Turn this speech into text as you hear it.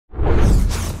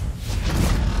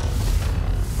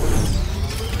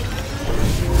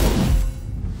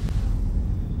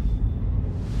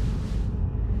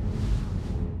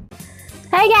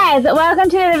Hey guys, welcome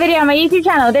to another video on my YouTube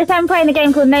channel. This time I'm playing a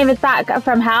game called Neighbours Back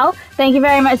from Hell. Thank you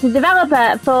very much to the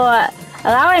developer for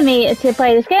allowing me to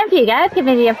play this game for you guys,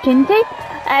 giving me the opportunity.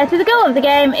 So the goal of the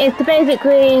game is to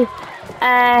basically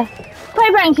play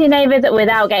pranks to your neighbours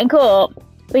without getting caught.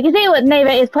 We can see what the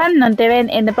neighbour is planning on doing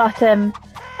in the bottom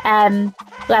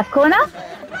left corner.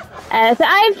 So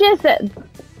I've just,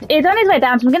 he's on his way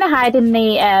down, so I'm going to hide in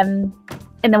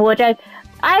the wardrobe.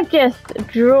 I've just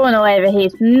drawn all over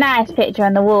his nice picture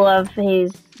on the wall of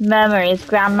his mum or his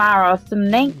grandma or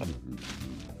something.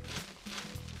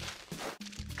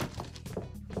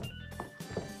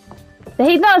 So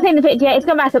he's not seen the picture yet, he's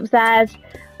gone back upstairs.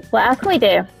 What else can we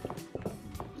do?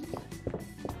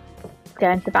 Let's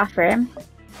go into the bathroom.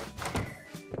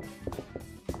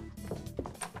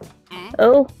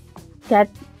 Oh, good.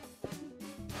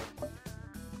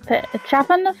 Put a trap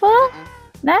on the floor?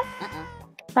 No?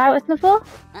 What's on the floor?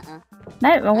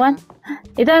 No, wrong one.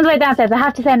 He's on his way downstairs. I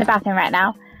have to stay in the bathroom right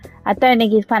now. I don't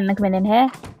think he's planning on coming in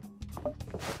here.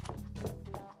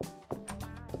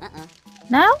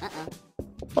 No?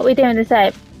 What are we doing with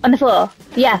the soap? On the floor?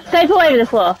 Yeah, soap all over the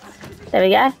floor. There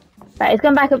we go. Right, he's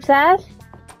gone back upstairs.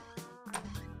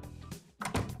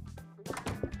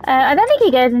 I don't think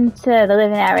he goes into the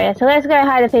living area, so let's go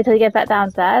hide up here till he gets back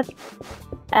downstairs.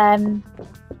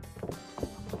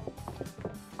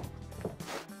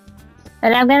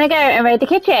 And I'm gonna go and raid the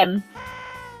kitchen.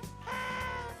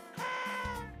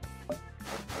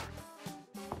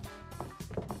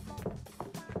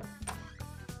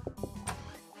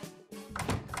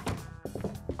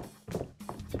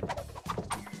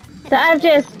 So I've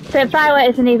just put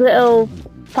fireworks in these little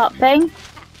pop things.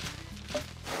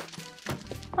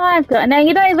 Oh, I've got, and then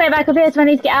you don't need to way back up here, so I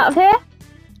need to get out of here.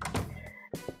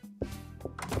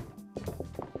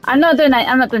 I'm not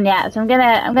done yet, so I'm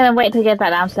gonna wait till he gets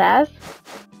back downstairs.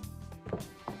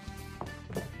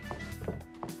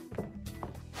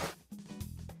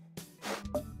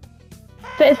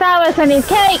 Put his fireworks on his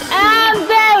cake, and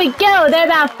there we go! There's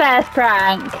our first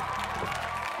prank.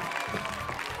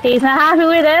 He's not happy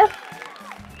with us.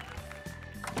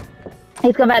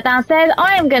 He's gone back downstairs.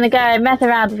 I am gonna go mess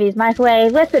around with his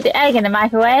microwave. Let's put the egg in the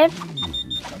microwave.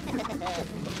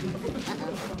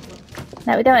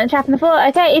 No, we don't want the trap on the floor.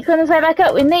 Okay, he's gone his way back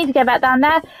up. We need to go back down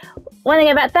there. Want to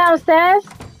get back downstairs.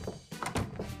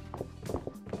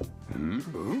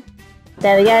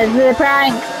 There we go, this is the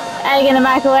prank. Egg in the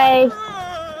microwave.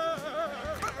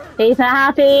 He's not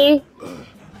happy.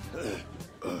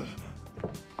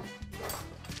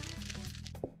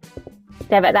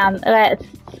 Go back down. Let's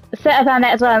set up our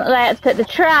next one. Let's put the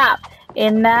trap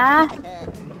in there.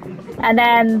 And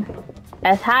then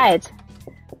let's hide.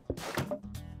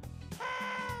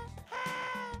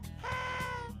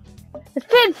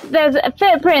 There's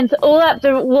footprints all up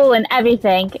the wall and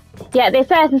everything. Yet this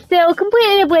person's still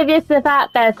completely oblivious to the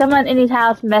fact there's someone in his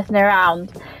house messing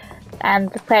around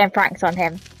and playing pranks on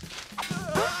him.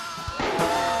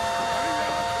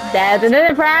 There's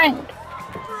another prank.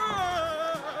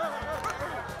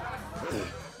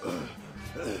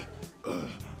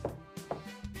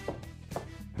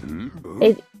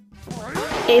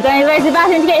 He's on his way to the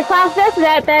bathroom to get his plaster, so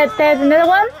there's another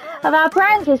one of our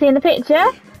pranks. You see in the picture.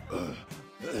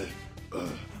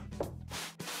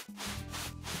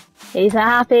 He's not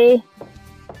happy.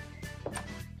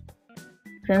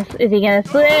 Is he gonna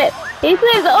slip? He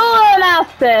slips all on our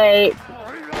soap.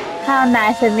 How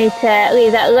nice of me to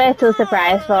leave that little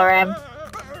surprise for him.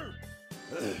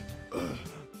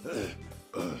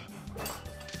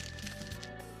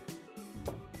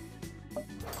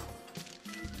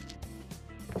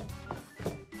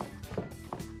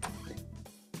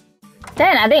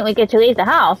 Then I think we get to leave the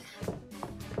house.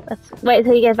 Let's wait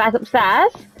till he gets back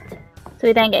upstairs so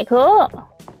we don't get caught.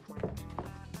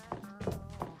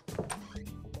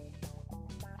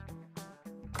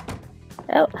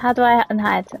 Oh, how do I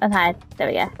unhide? Unhide. There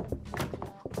we go.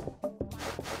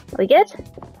 Are we good?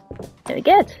 Are we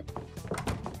good?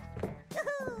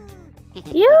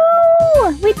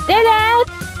 Yoo! We did it!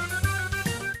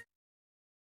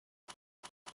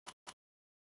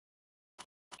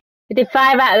 We did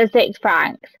 5 out of the 6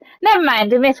 pranks. Never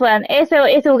mind, we missed one. It's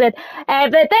all good.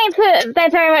 But thanks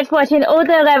very much for watching. All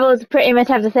the levels pretty much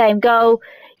have the same goal.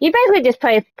 You basically just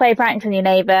play pranks on your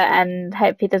neighbour and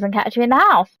hope he doesn't catch you in the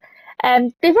house.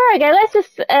 Before I go,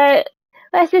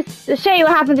 let's just show you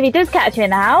what happens if he does catch you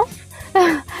in the house.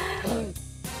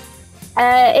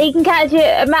 He can catch you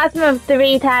a maximum of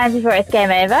 3 times before it's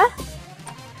game over.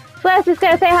 So let's just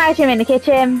go say hi to him in the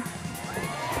kitchen.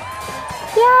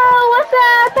 Yo, what's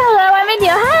up? Hello, I'm in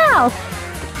your house.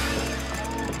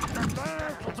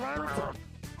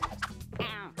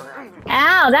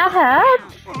 Ow, that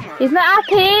hurts. He's not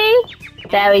happy.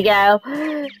 There we go.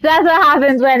 That's what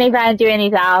happens when he finds you in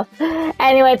his house.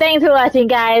 Anyway, thanks for watching,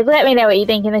 guys. Let me know what you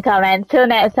think in the comments. Till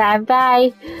next time.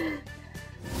 Bye.